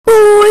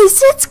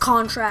It's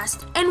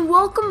Contrast, and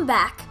welcome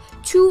back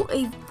to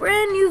a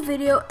brand new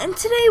video. And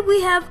today we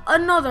have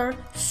another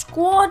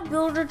squad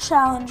builder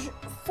challenge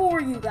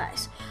for you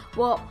guys.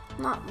 Well,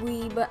 not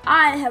we, but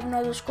I have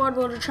another squad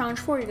builder challenge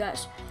for you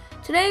guys.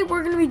 Today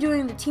we're going to be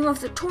doing the team of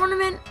the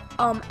tournament,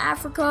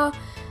 Africa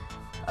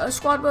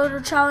squad builder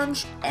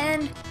challenge,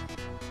 and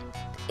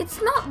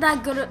it's not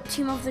that good at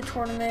team of the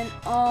tournament.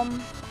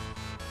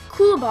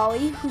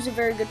 Koulibaly, who's a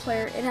very good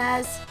player. It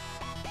has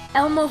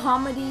El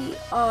Mohammadi,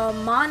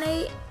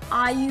 Mané,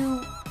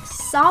 Ayu,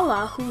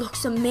 Salah, who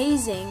looks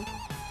amazing,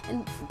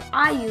 and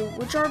Ayu,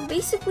 which are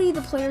basically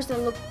the players that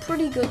look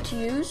pretty good to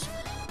use.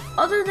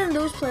 Other than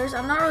those players,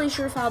 I'm not really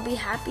sure if I'll be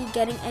happy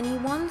getting any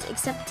ones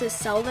except to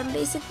sell them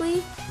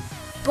basically.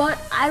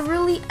 But I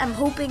really am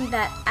hoping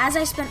that as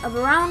I spent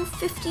around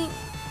 10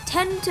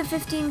 to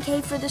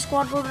 15k for the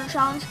squad builder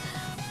challenge,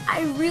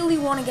 I really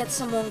want to get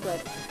someone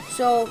good.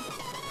 So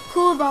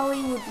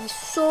Koulibaly would be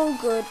so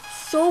good,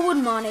 so would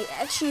Mané.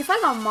 Actually, if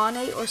I got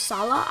Mané or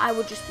Salah, I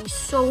would just be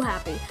so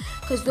happy,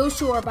 because those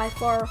two are by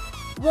far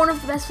one of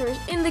the best players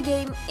in the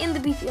game, in the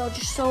BPL,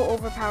 just so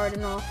overpowered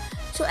and all.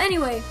 So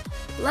anyway,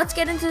 let's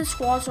get into the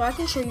squad so I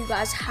can show you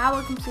guys how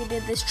I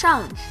completed this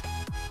challenge.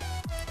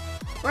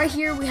 Right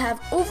here we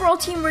have overall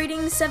team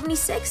rating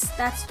 76,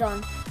 that's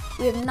done.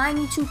 We have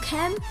 92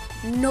 chem,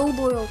 no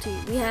loyalty.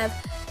 We have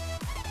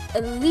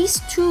at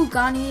least 2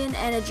 Ghanaian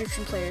and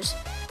Egyptian players,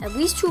 at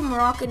least 2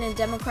 Moroccan and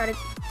Democratic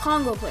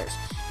Congo players,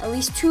 at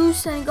least 2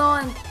 Senegal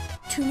and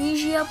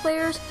Tunisia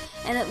players,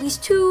 and at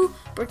least 2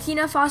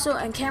 Burkina Faso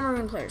and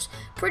Cameroon players.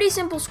 Pretty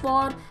simple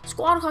squad.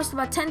 Squad cost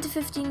about 10 to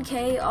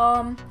 15k.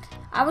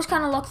 I was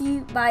kind of lucky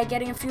by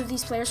getting a few of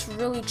these players for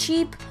really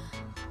cheap.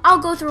 I'll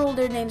go through all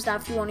their names now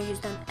if you want to use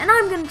them, and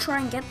I'm going to try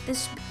and get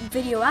this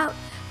video out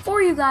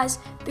for you guys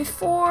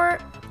before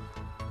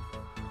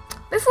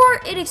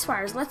it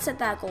expires. Let's set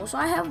that goal. So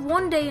I have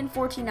 1 day and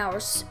 14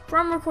 hours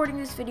from recording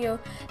this video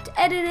to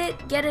edit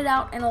it, get it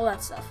out, and all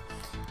that stuff.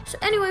 So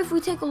anyway, if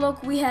we take a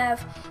look, we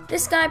have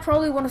this guy,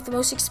 probably one of the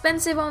most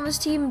expensive on this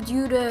team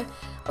due to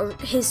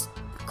his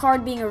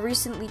card being a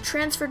recently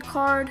transferred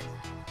card.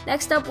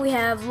 Next up, we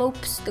have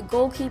Lopes, the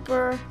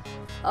goalkeeper.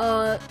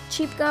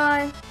 Cheap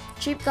guy,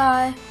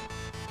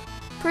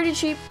 pretty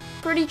cheap,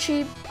 really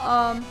cheap,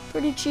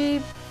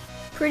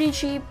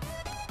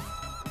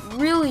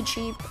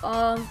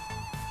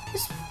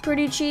 just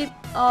pretty cheap,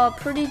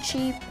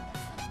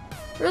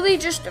 really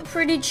just a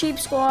pretty cheap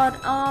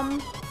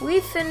squad. We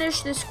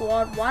finished this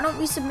squad. Why don't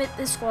we submit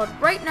this squad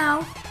right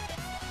now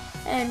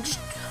and just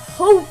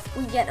hope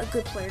we get a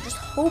good player, just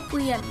hope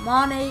we get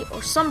Mané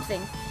or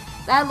something.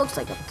 That looks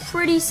like a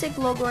pretty sick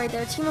logo right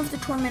there. Team of the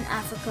Tournament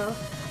Africa.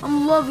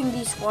 I'm loving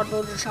these squad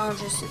builder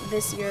challenges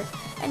this year.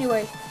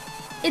 Anyway,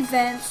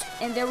 advance,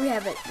 and there we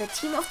have it. The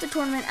Team of the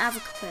Tournament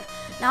Africa player.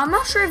 Now, I'm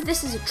not sure if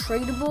this is a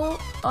tradable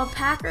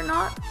pack or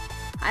not.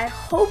 I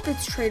hope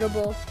it's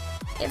tradable.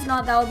 If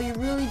not, that would be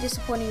really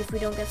disappointing if we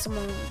don't get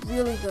someone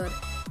really good.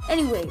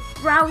 Anyway,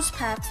 browse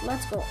packs.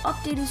 Let's go.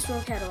 Updating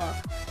store catalog.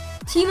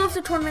 Team of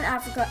the Tournament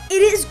Africa.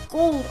 It is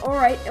gold.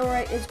 Alright,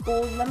 it's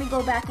gold. Let me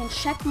go back and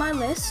check my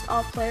list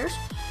of players.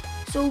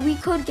 So we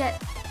could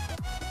get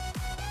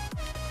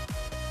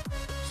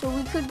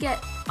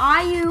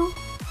Ayu,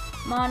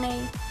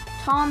 Mané,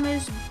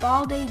 Thomas,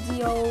 Balde,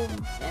 Dio,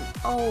 and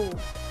so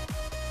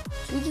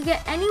we could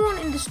get anyone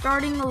in the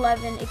starting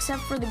 11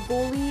 except for the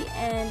goalie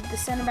and the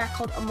center back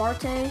called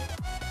Amarte.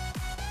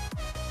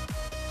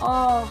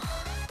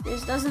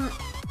 This doesn't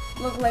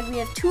look like we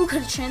have too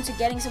good a chance of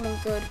getting someone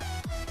good.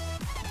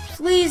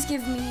 Please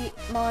give me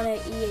Mané,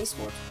 EA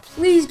Sports.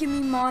 Please give me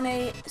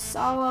Mané,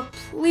 Salah,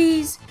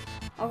 please.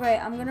 Okay,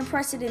 I'm gonna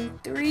press it in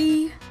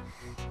 3,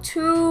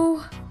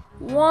 2,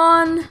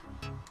 1.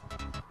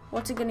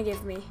 What's it gonna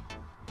give me?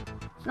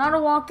 It's not a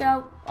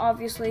walkout,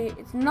 obviously.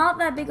 It's not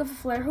that big of a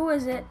flare. Who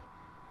is it?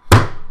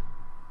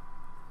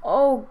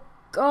 Oh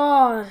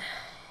God,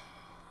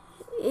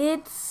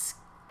 it's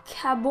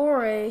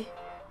Kabore.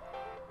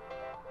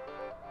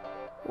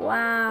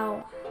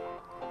 Wow.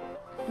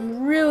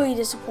 I'm really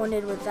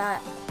disappointed with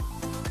that.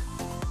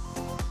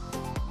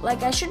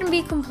 Like, I shouldn't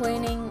be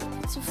complaining.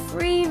 It's a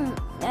free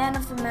man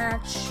of the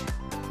match.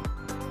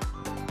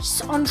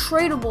 It's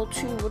untradeable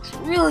too, which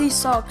really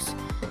sucks.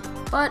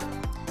 But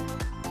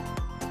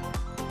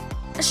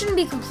I shouldn't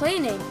be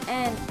complaining.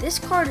 And this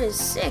card is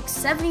sick.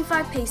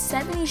 75 pace,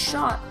 70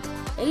 shot,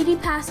 80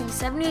 passing,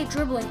 78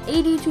 dribbling,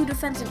 82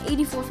 defense, and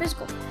 84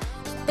 physical.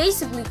 It's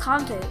basically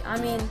Conte. I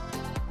mean,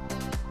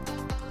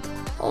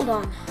 hold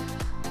on.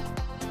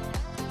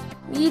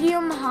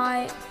 Medium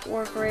high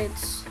work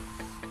rates,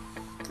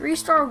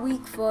 3-star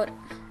weak foot,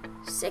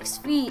 6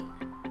 feet.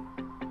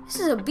 This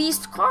is a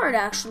beast card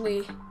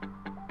actually.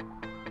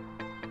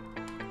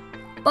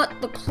 But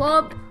the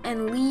club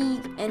and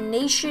league and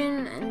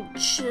nation and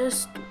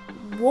just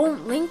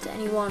won't link to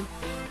anyone.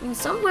 I mean,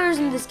 some players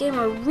in this game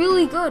are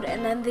really good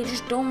and then they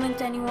just don't link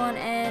to anyone,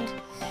 and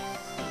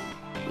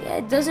yeah,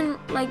 it doesn't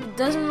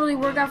really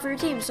work out for your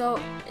team. So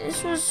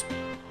this was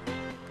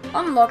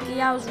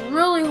unlucky. I was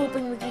really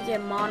hoping we could get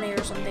Mané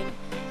or something.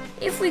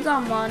 If we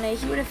got Mané,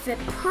 he would have fit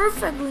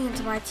perfectly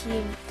into my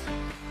team.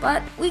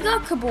 But we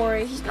got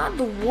Kabore. He's not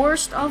the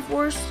worst of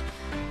worst.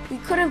 We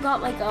could have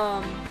got like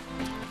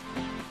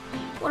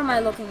what am I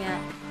looking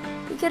at?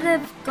 We could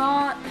have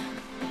got.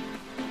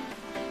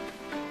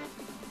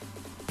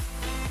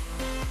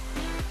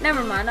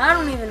 Never mind. I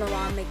don't even know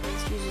why I'm making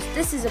excuses.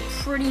 This is a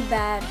pretty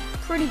bad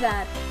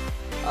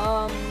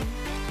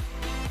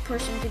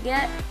person to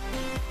get.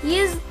 He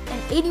is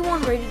an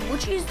 81 rated,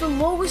 which is the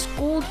lowest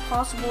gold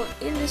possible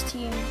in this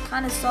team.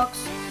 Kind of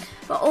sucks.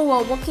 But oh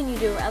well, what can you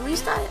do? At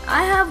least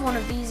I have one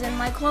of these, and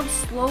my club's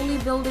slowly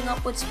building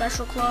up with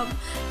special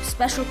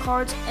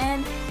cards,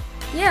 and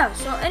yeah.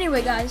 So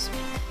anyway, guys,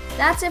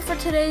 that's it for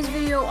today's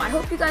video. I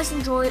hope you guys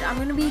enjoyed. I'm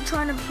gonna be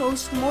trying to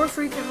post more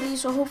frequently,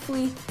 so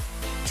hopefully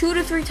 2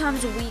 to 3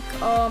 times a week.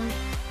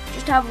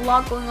 Just have a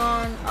lot going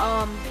on.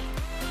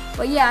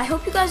 But yeah, I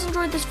hope you guys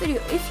enjoyed this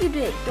video. If you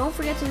did, don't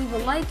forget to leave a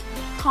like,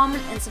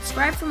 comment, and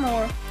subscribe for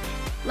more.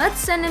 Let's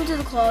send him to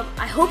the club.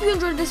 I hope you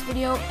enjoyed this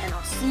video, and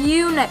I'll see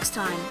you next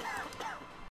time.